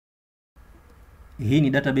Hii ni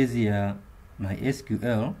database ya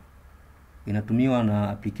MySQL, inatumiwa na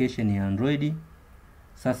application ya Android.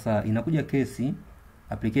 Sasa inakuja kesi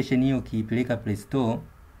application hiyo kiipeleka Play Store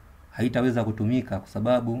haitaweza kutumika kwa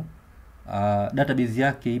sababu database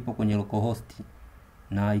yake ipo kwenye localhost,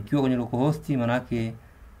 na ikiwa kwenye localhost manake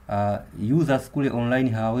users kule online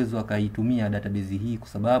hawawezi wakaitumia database hii kwa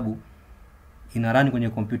sababu ina run kwenye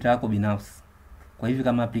kompyuta yako binafsi. Kwa hivyo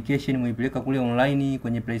kama application muipeleka kule online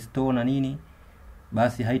kwenye Play Store na nini,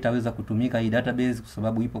 basi haitaweza kutumika hii database kwa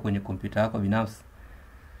sababu ipo kwenye kompyuta yako binafsi.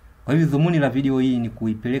 Kwa hivyo dhumuni la video hii ni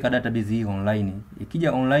kuipeleka database hii online.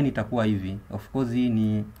 Ikija online itakuwa hivi. Of course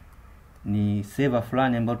hii ni server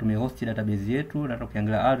fulani ambayo tumehost database yetu, na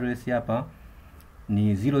tukiangalia address hapa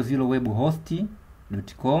ni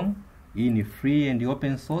 00webhost.com. Hii ni free and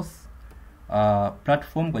open source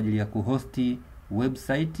platform kwa ajili ya kuhosti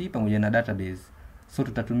website pamoja na database. So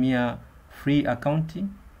tutatumia free account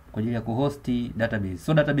kwa ajili ya kuhosti database.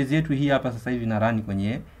 So database yetu hii hapa sasa hivi na run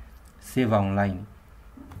kwenye server online.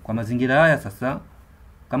 Kwa mazingira haya sasa,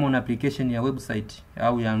 kama una application ya website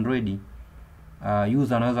au ya Android,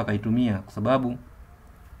 user anaweza kaitumia kwa sababu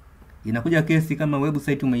inakuja kesi kama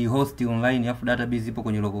website umeihost online afu database ipo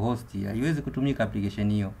kwenye localhost, haiwezi kutumika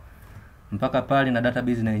application hiyo mpaka pale na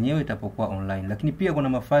database na yenyewe itapokuwa online. Lakini pia kuna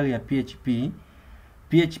mafaili ya PHP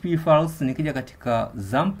files. Nikija katika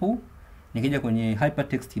XAMPP, nikija kwenye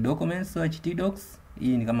hypertext documents au htdocs,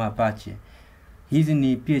 hii ni kama Apache. Hizi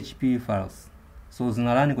ni PHP files, so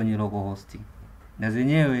zinarani kwenye localhost na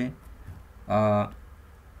zenyewe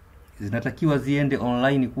zinatakiwa ziende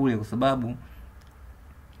online kule kwa sababu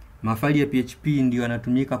mafaili ya PHP ndio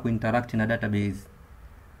yanatumika kuinteract na database.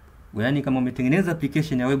 Yaani kama umetengeneza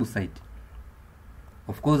application ya website,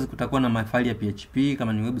 of course kutakuwa na mafaili ya PHP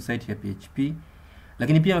kama ni website ya PHP,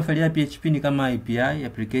 lakini pia mafaili ya PHP ni kama API,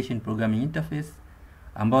 application programming interface,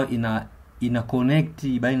 ambayo ina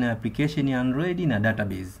connect baina ya application ya Android na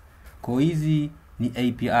database. Kwa hizi ni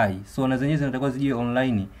API, so na zenyewe zinatakiwa zije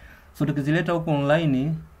online. So tukizileta huko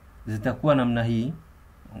online zitakuwa namna hii,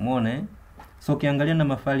 umeona. So ukiangalia na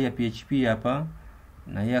mafaili ya PHP hapa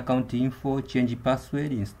na hii account info, change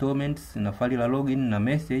password, installments na faili la login na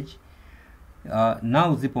message,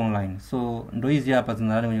 now zipo online. So ndo hizi hapa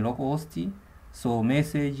zinarani kwenye localhost. So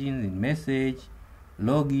message,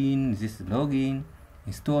 login, this login,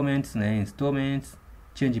 installments na installments,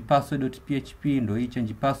 change password.php ndo hii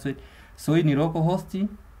change password. So hii ni localhost,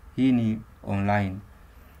 hii ni online.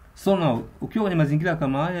 So now ukiwa kwenye mazingira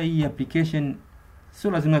kama haya, hii application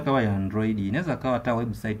sio lazima kawa ya Android, inaweza kawa hata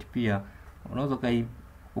website pia. Unaweza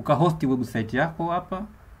ukahost website yako hapa,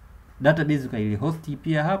 database ukaili host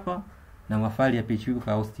pia hapa, na mafaili ya PHP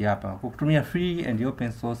ukahost hapa kwa kutumia free and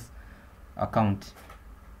open source account.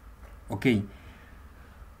 Okay.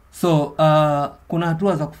 So kuna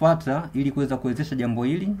hatua za kufuata ili kuweza kuwezesha jambo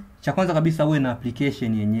hili. Cha kwanza kabisa uwe na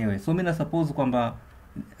application yenyewe. So mimi na suppose kwamba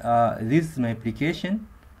this is my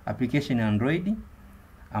application ya Android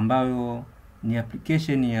ambayo ni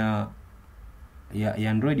application ya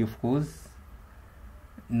Android of course,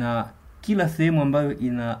 na kila sehemu ambayo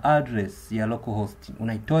ina address ya localhost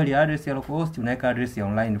unaitoa ile address ya localhost, unaweka address ya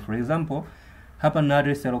online. For example, hapa na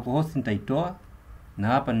address ya localhost nitaitoa, na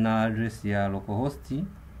hapa na address ya localhost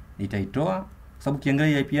nitaitoa, sababu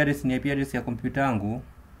kiangalia IP address ni IP address ya kompyuta yangu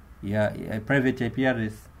ya private IP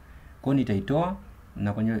address, kwa nitaitoa.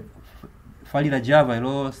 Na kwenye faili la Java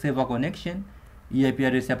ilo server connection, hii IP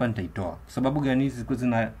address hapa nitaitoa. Kwa sababu gani? Hizi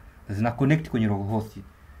zina connect kwenye localhost.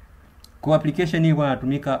 Kwa application hii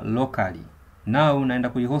inatumika locally. Now naenda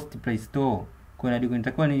kuihost Play Store, kwa hiyo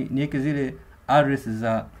nitakuwa niweke zile address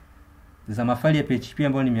za mafaili ya PHP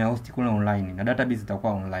ambayo nimehost kule online, na database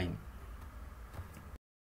itakuwa online.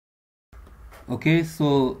 Okay,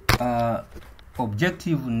 so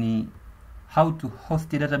objective ni how to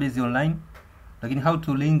host a database online, lakini how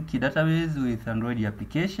to link database with Android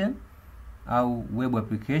application au web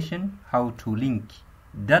application, how to link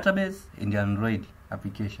database and Android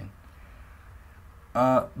application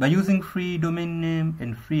by using free domain name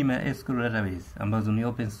and free MySQL database ambazo ni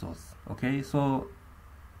open source. Okay, so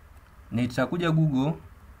nitakuja Google,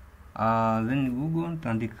 then Google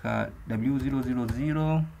nitaandika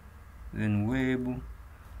w000 then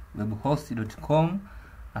webhost.com.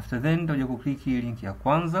 After then nitakuja kukliki link ya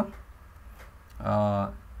kwanza,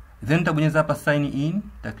 then nitabonyeza hapa sign in,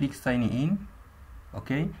 nita click sign in.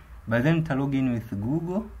 Okay, by then nita login with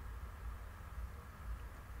Google,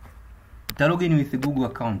 Google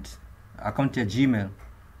account ya Gmail.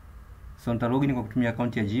 So nita login kwa kutumia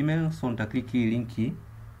account ya Gmail. So nita click hii linki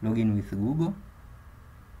login with Google,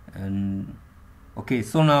 and okay,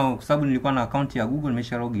 so now kwa sababu nilikuwa na account ya Google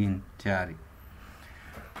nimesha login tayari.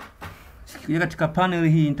 Nikija katika panel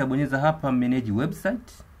hii nitabonyeza hapa manage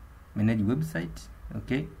website,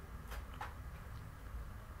 okay.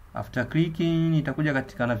 After clicking nitakuja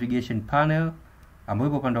katika navigation panel ambapo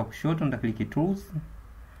ipo upande wa kushoto, nitaklik tools,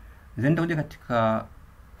 then nitakuja katika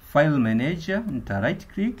file manager, nita right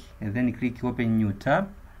click and then click open new tab,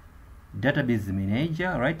 database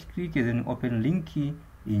manager, right click and then open link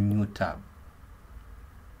in new tab.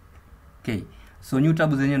 Okay, so new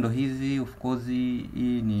tab zenyewe ndo hizi, of course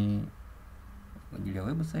hii ni kwa ajili ya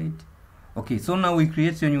website. Okay, so now we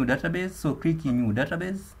create your new database, so click in new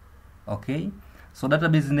database. Okay, so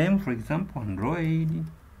database name, for example, Android,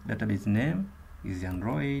 database name is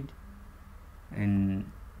Android, and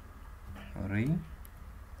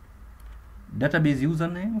database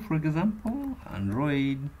username, for example,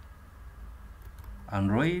 Android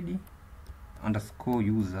underscore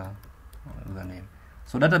username.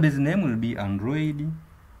 So database name will be Android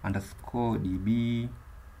underscore DB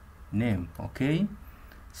name. Okay,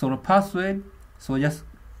 so the password, so just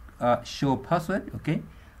show password. Okay,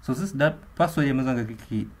 so this that password yameweza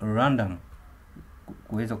kiki random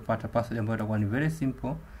kuweza kupata password ambayo itakuwa ni very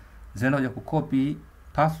simple. Then unakuja kucopy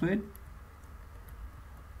password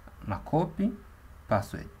na copy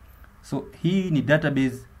password. So hii ni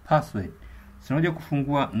database password. So unakuja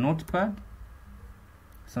kufungua notepad,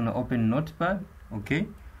 so na open notepad. Okay,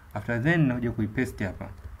 after then unakuja kuipaste hapa.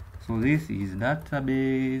 So this is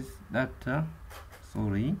database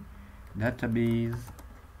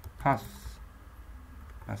password.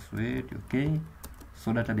 Okay,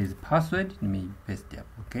 so database password nimepaste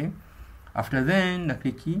hapa. Okay, after then na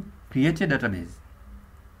click create database.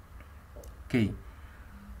 Okay,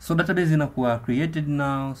 so database inakuwa created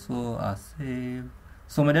now, so save.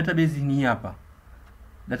 So my database ni hapa,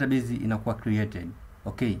 database inakuwa created.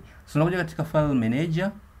 Okay, so nakuja katika file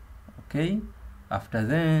manager. Okay, after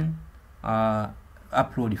then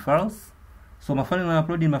upload files. So mafaili na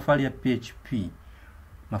upload ni mafaili ya PHP,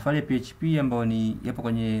 mafaili ya PHP ambayo ni yapo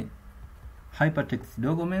kwenye hypertext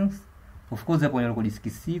documents. Of course hapo kwenye local disk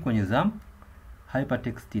C, kwenye XAMPP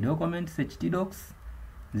hypertext documents htdocs,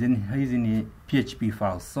 then hizi ni PHP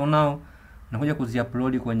files. So now nakuja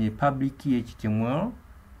kuzi-upload kwenye public HTML.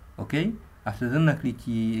 Okay, after then na click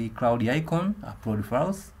cloud icon, upload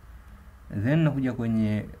files, then nakuja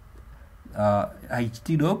kwenye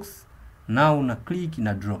htdocs, now na click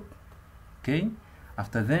na drop. Okay,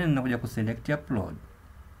 after then nakuja ku select upload.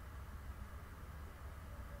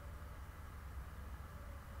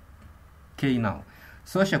 Okay, now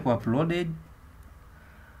so shakuwa uploaded.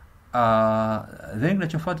 Then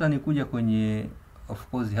kinachofuata ni kuja kwenye, of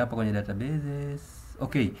course hapa kwenye databases.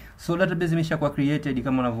 Okay, so database imeshakuwa created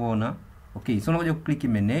kama unavyoona. Okay, so nakuja ku click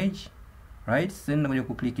manage, right, then nakuja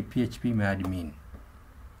ku click phpmyadmin.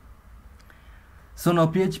 So now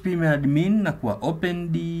phpmyadmin na kuwa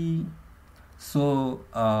opened. So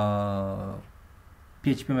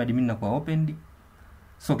phpmyadmin na kuwa opened.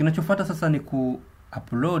 So kinachofuata sasa ni ku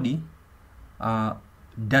upload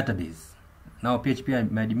database. Now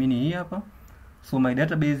phpmyadmin hii hapa. So my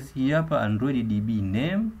database hii hapa, Android DB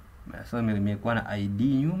name. So imekuwa na ID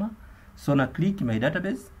nyuma. So na click my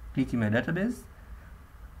database,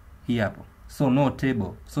 hii hapo. So no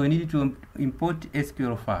table. So you need to import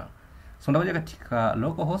SQL file. So ndakuja katika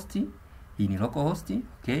localhost. Hii ni localhost.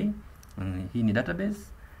 Okay, hii ni database.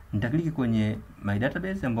 Nitaklik kwenye my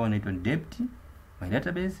database ambayo inaitwa dept my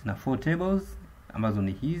database na 4 tables ambazo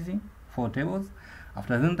ni hizi 4 tables.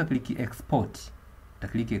 After then nitaklik export.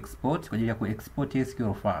 Nitaklik export kwa ajili ya ku-export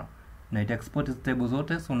SQL file. Na ita export tables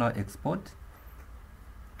zote. So now export.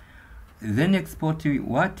 Then export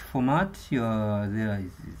what format? There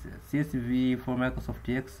is CSV for Microsoft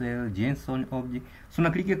Excel, JSON object. So na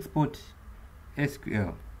click export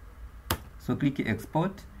SQL. So click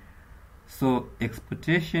export. So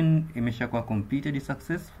exportation imeshakuwa completed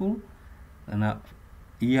successful, na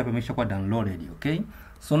hii hapa imeshakuwa downloaded. Okay,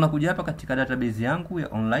 so nakuja hapa katika database yangu ya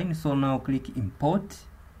online. So now click import.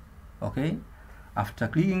 Okay,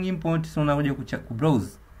 after clicking import, so nakuja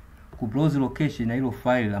kubrowse location na hilo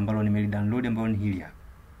file ambalo nimelidownload, ambalo ni hili hapa.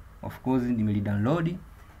 Of course nimelidownload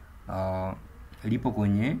lipo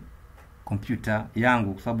kwenye computer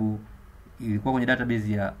yangu kwa sababu ilikuwa kwenye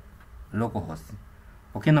database ya localhost.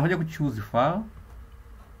 Okay, nakuja kuchoose file.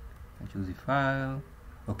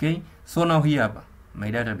 Okay, so now hii hapa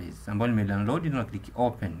my database ambayo nimedownload, na click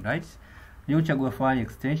open, right. Leo chagua file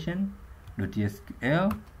extension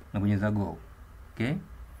 .sql na bonyeza go. Okay,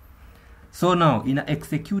 so now ina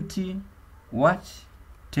execute watch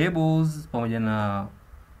tables pamoja na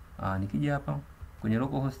nikija hapa kwenye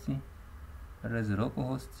localhost,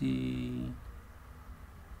 localhost.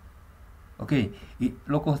 Okay,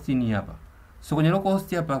 localhost ni hapa. So kwenye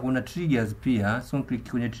localhost hapa kuna triggers pia. So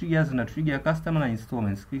click kwenye triggers na trigger ya customer na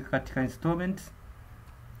installments. Click katika installments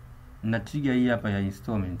na trigger hii hapa ya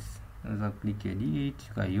installments. Unaweza click edit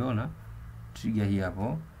ukaiona trigger hii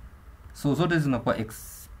hapo. So zote zinakuwa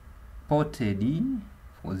exported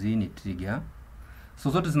for zini trigger. So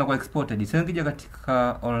zote zinakuwa exported. Sasa nikija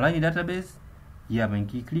katika online database, hapa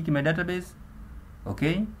nikiclick my database,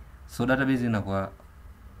 okay? So database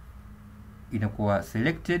inakuwa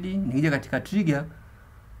selected. Nikija katika trigger,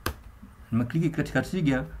 nimeclick katika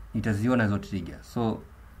trigger, nitaziona hizo trigger. So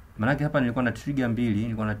maana hapa nilikuwa na trigger mbili,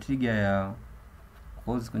 nilikuwa na trigger ya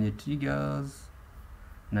cause kwenye triggers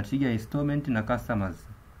na trigger ya installment na customers.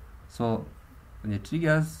 So kwenye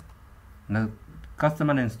triggers na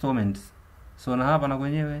customer na installments. So na hapa na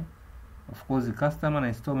kwenyewe of course customer na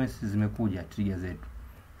installments zimekuja trigger zetu.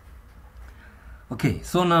 Okay,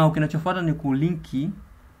 so now kinachofuata ni kulinki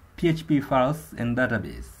PHP files and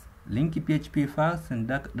database. Link PHP files and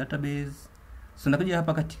database. So nakuja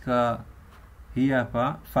hapa katika hii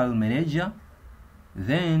hapa file manager,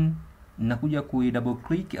 then nakuja ku double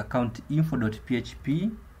click account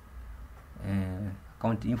info.php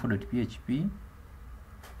account info.php.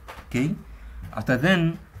 Okay, after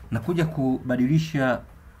then nakuja kubadilisha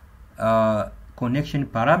connection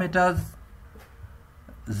parameters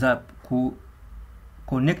za ku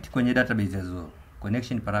connect kwenye database as well.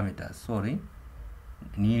 Connection parameters, sorry,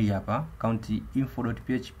 ni hii hapa account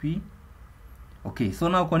info.php. Okay, so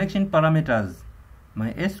now connection parameters,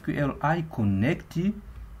 MySQL I connect,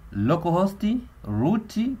 localhost,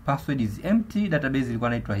 root, password is empty, database ilikuwa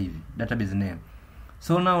inaitwa hivi, database name.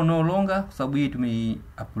 So now no longer, kwa sababu hii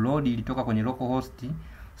tume-upload ilitoka kwenye localhost.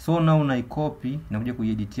 So now unaicopy na kuja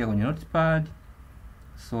kuieditia kwenye notepad.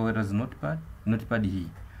 So it is notepad hii.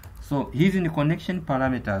 So hizi ni connection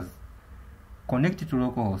parameters. Connect to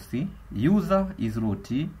localhost, user is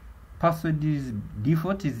root, password is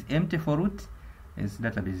default is empty for root, is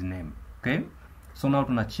database name. Okay, so now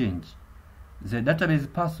tuna change the database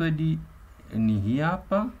password ni hii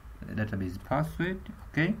hapa, database password.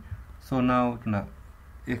 Okay, so now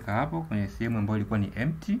tunaweka hapo kwenye sehemu ambayo ilikuwa ni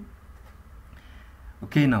empty.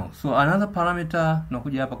 Okay, now so another parameter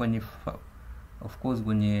tunakuja hapa kwenye of course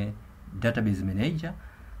kwenye database manager.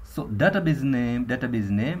 So database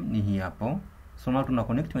name ni hii hapo. So now tuna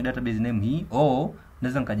connect my database name hii, au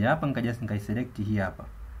naweza nikaja hapa nikaiselect hii hapa,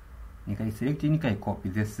 nikaiselect nikaicopy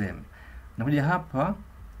the same. Nakuja hapa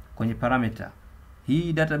kwenye parameter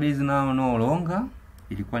hii, database now no longer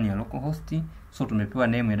ilikuwa ni ya localhost, so tumepewa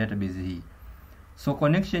name ya database hii. So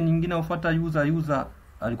connection nyingine ufuata user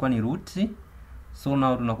alikuwa ni root. So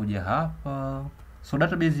now tunakuja hapa, so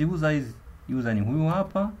database user ni huyu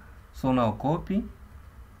hapa. So now copy.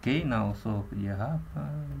 Okay, now so kuja hapa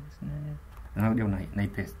na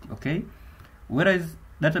paste. Okay, whereas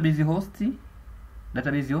database host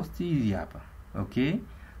is hapa. Okay,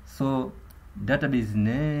 so database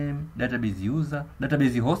name, database user,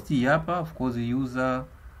 database host hapa. Of course user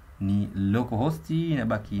ni localhost,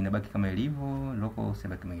 inabaki kama ilivyo, localhost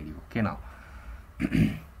inabaki kama ilivyo. Okay, now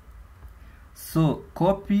so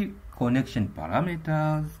copy connection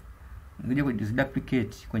parameters, ngoja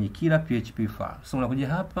kuduplicate kwenye kila PHP file. So unakuja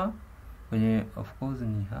hapa kwenye of course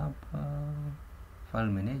ni hapa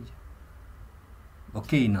file manager.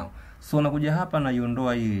 Okay, now so unakuja hapa na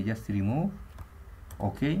iondoa hii, just remove.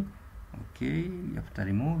 Okay, after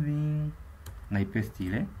removing na paste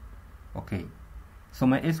ile. Okay, so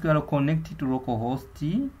MySQL connect to localhost,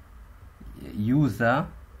 user,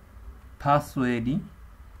 password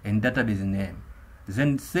and database name,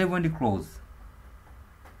 then save and close.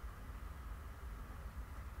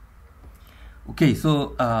 Okay,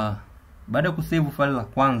 so baada ya kusave file la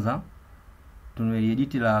kwanza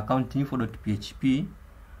tunaliedit la account info.php.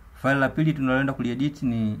 File la pili tunaloenda kuliedit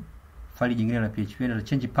ni file jingine la PHP na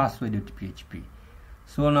change password.php.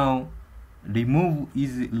 So now remove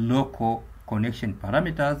is local connection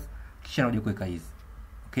parameters, kisha nakuja kuweka hizi.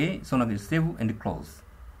 Okay, so now save and close.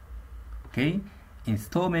 Okay,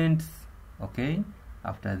 installments. Okay,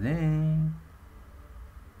 after then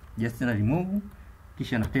just na remove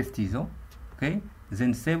kisha na paste hizo. Okay,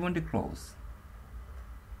 then save and close.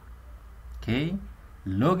 Okay,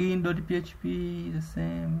 login.php the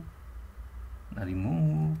same, na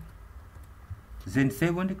remove, then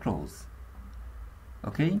save and close.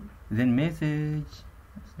 Okay, then message.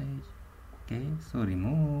 Okay, so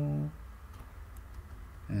remove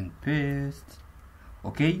and paste.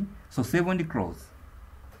 Okay, so save and close.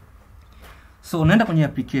 So unaenda kwenye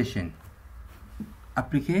application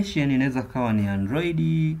inaweza kawa ni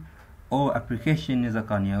Android au application inaweza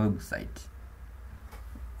kawa ni ya website,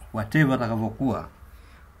 whatever atakavyokuwa.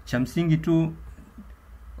 Cha msingi tu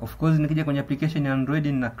Of course nikija kwenye application ya Android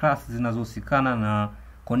na class zinazohusikana na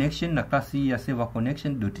connection, na class hii ya server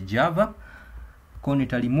connection.java. Kwa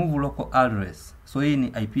nita remove local address. So hii ni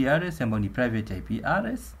IP address ambayo ni private IP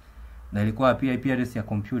address, na ilikuwa pia IP address ya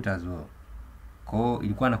computer as well. Kwa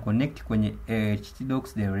ilikuwa na connect kwenye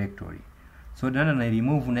htdocs directory. So ndio na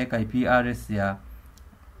remove naweka IP address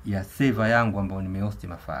ya server yangu ambayo nimehost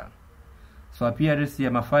mafile. So IP address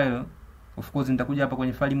ya mafile, of course nitakuja hapa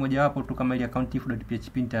kwenye file moja hapo tu kama ile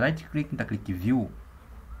account.php, nita right click, nita click view.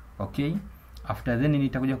 Okay? After then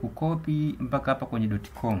nitakuja kucopy mpaka hapa kwenye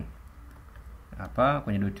 .com. Hapa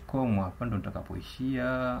kwenye .com hapa ndo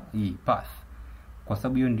nitakapoishia hii path. Kwa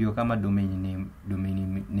sababu hiyo ndio kama domain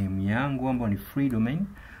name yangu ambayo ni free domain.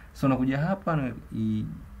 So nakuja hapa na i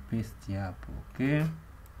paste hapo. Okay?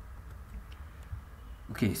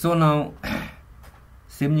 Okay, so now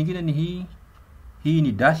sehemu nyingine ni hii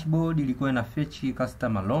ni dashboard, ilikuwa ina fetch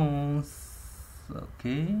customer loans.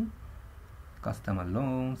 Okay, customer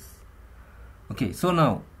loans. Okay, so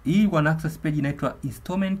now hii one access page inaitwa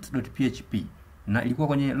installment.php na ilikuwa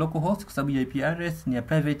kwenye localhost kwa sababu ya IP address ni ya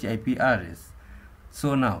private IP address.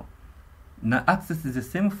 So now na access the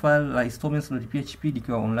same file la installments.php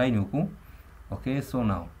likiwa online huku. Okay, so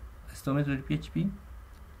now installments.php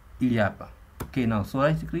ili hapa. Okay, now so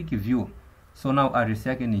right click view. So now address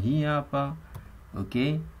yake ni hii hapa.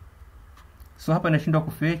 Okay, so hapa inashindwa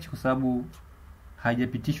kufetch kwa sababu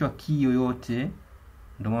haijapitishwa key yoyote,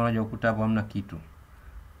 ndio maana unaja kukuta hapo hamna kitu.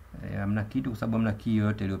 Hamna kitu kwa sababu hamna key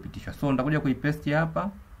yoyote iliyopitishwa. So nitakuja kuipaste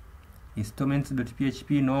hapa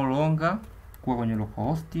installments.php no longer kwa kwenye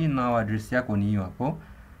localhost, na address yako ni hiyo hapo.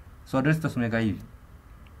 So address itasomeka hivi: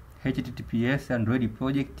 https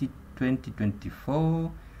android-project 2024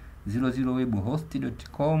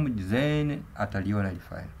 00webhost.com then ataliona ile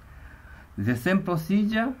file. The same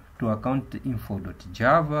procedure to account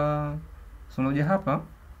info.java. So unakuja hapa,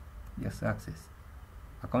 yes, access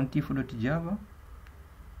account info.java.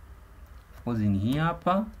 Of course ni hii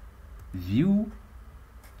hapa view.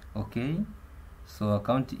 Okay, so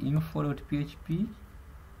account info.php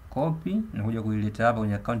copy, na kuja kuileta hapa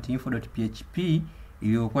kwenye account info.php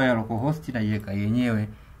iliyokuwa ya localhost na iweka yenyewe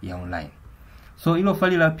ya online. So hilo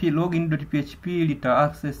file la login.php lita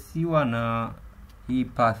accessiwa na hii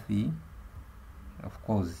path. Of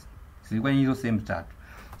course zilikuwa hizo same tatu.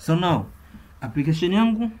 So now application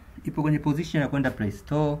yangu ipo kwenye position ya kwenda Play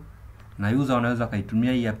Store, na user wanaweza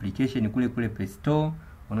kaitumia hii application kule Play Store,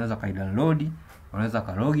 wanaweza kai-download, wanaweza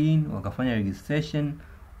ka login, wakafanya registration,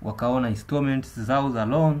 wakaona installments zao za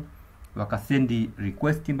loan, wakasendi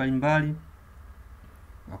request mbalimbali,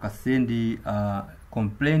 wakasendi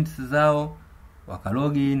complaints zao,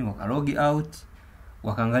 wakalogin, wakalog out,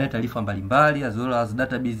 wakaangalia taarifa mbalimbali, as well as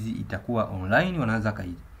database itakuwa online, wanaweza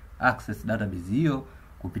kai access database hiyo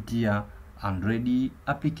kupitia Android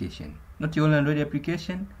application. Not only Android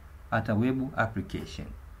application, hata web application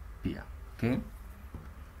pia. Okay?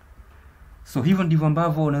 So hivyo ndivyo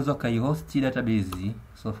ambavyo unaweza kai-host database.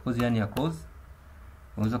 So of course yani ya course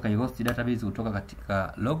unaweza kai-host database kutoka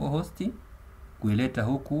katika localhost kuileta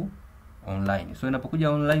huku online. So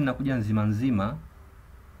inapokuja online inakuja nzima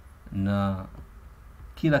na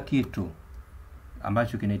kila kitu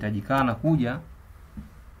ambacho kinahitajikana kuja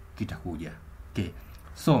kitakuja. Okay.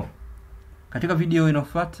 So katika video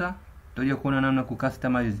inayofuata tutakuja kuona namna ku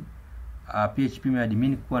customize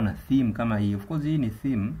phpmyadmin kuwa na theme kama hii. Of course hii ni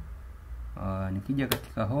theme. Nikija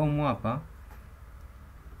katika home hapa,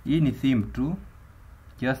 hii ni theme tu.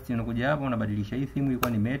 Just unakuja hapa unabadilisha hii theme,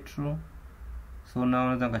 ilikuwa ni Metro. So now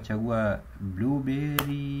unaweza ukachagua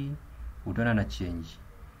Blueberry, utaona na change.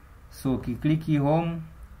 So ukiklik home,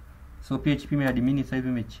 so phpmyadmin sasa hivi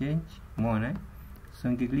imechange, umeona? So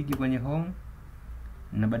nikiklik kwenye home,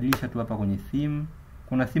 nabadilisha tu hapa kwenye theme.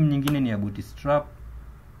 Kuna theme nyingine ni ya Bootstrap,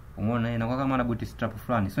 umeona, inakuwa kama na Bootstrap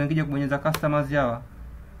fulani. So nikija kubonyeza customers hawa,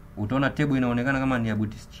 utaona table inaonekana kama ni ya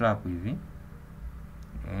Bootstrap hivi.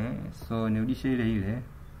 So nirudishe ile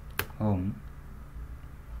home.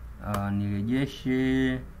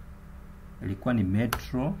 Nirejeshe, ilikuwa ni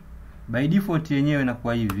Metro. By default yenyewe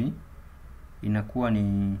inakuwa hivi. Inakuwa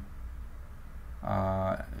ni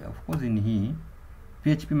of course ni hii.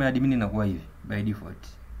 phpmyadmin inakuwa hivi by default.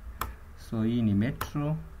 So hii ni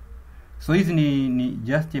Metro. So hizi ni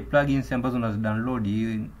just plugins ambazo unazidownload.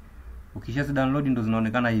 Ukishazi download ndo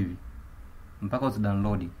zinaonekana hivi. Mpaka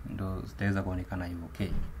uzidownload ndo zitaweza kuonekana hivyo. Okay.